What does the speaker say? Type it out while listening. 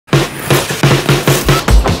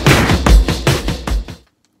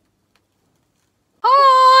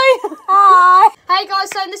Hey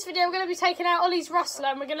guys, so in this video we're going to be taking out Ollie's rustler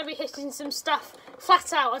and we're going to be hitting some stuff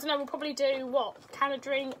flat out. I don't know, we'll probably do, what, can of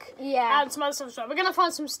drink? Yeah. And some other stuff as well. We're going to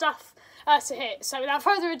find some stuff to hit. So without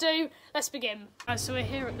further ado, let's begin. So we're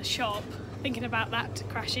here at the shop, thinking about that to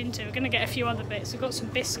crash into. We're going to get a few other bits. We've got some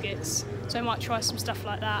biscuits, so we might try some stuff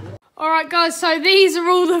like that. Alright guys, so these are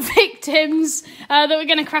all the victims that we're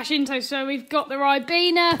going to crash into. So we've got the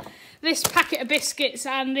Ribena, this packet of biscuits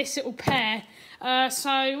and this little pear.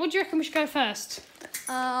 So what do you reckon we should go first?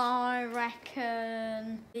 I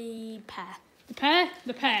reckon the pear. The pear?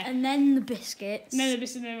 The pear. And then the biscuits. And then the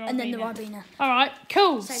biscuits and then the Ribena. Alright,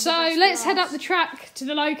 cool. So let's head up the track to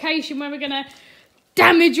the location where we're going to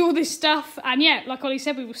damage all this stuff. And yeah, like Ollie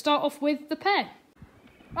said, we will start off with the pear.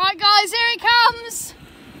 Right guys, here it comes.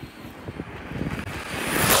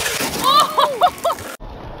 Oh!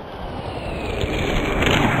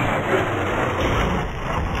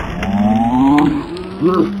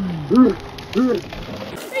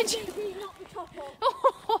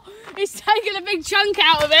 It's taking a big chunk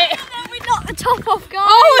out of it. And then we knocked the top off, guys.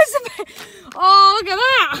 Oh, it's a bit. Oh, look at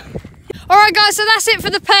that. Alright guys, so that's it for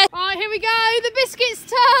the pear. Alright, here we go. The biscuits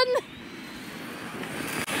turn.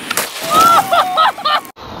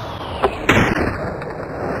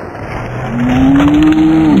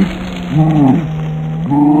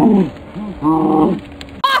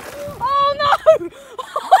 Oh no!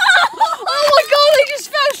 Oh my god, they just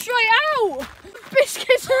fell straight out.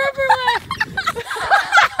 Biscuits are everywhere.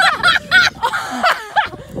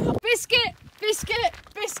 Biscuit, biscuit,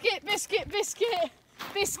 biscuit, biscuit, biscuit,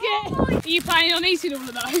 biscuit. Oh, are you planning on eating all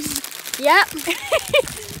of those? Yep.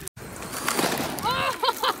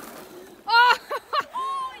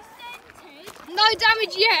 Oh, it's scented. No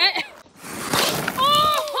damage yet.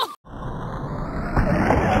 Oh!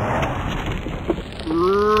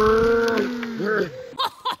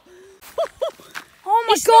 Oh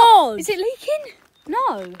my god! Is it leaking?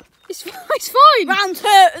 No. It's fine. Round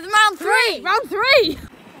three. Round three.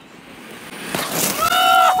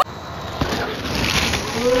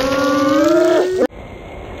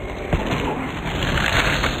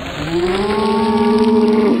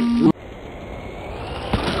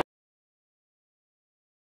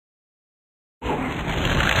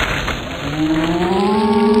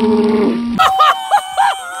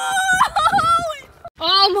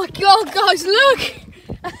 Oh my god, guys, look!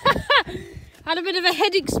 Had a bit of a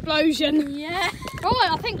head explosion. Yeah. Right,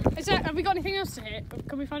 I think, have we got anything else to hit?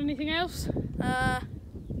 Can we find anything else?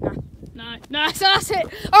 No, so that's it.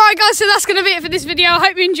 Alright guys, so that's going to be it for this video. I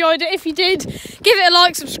hope you enjoyed it. If you did, give it a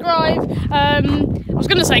like, subscribe. I was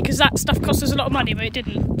going to say, because that stuff cost us a lot of money, but it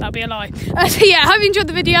didn't. That'd be a lie. So yeah, I hope you enjoyed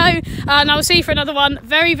the video, and I'll see you for another one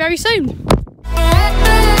very, very soon.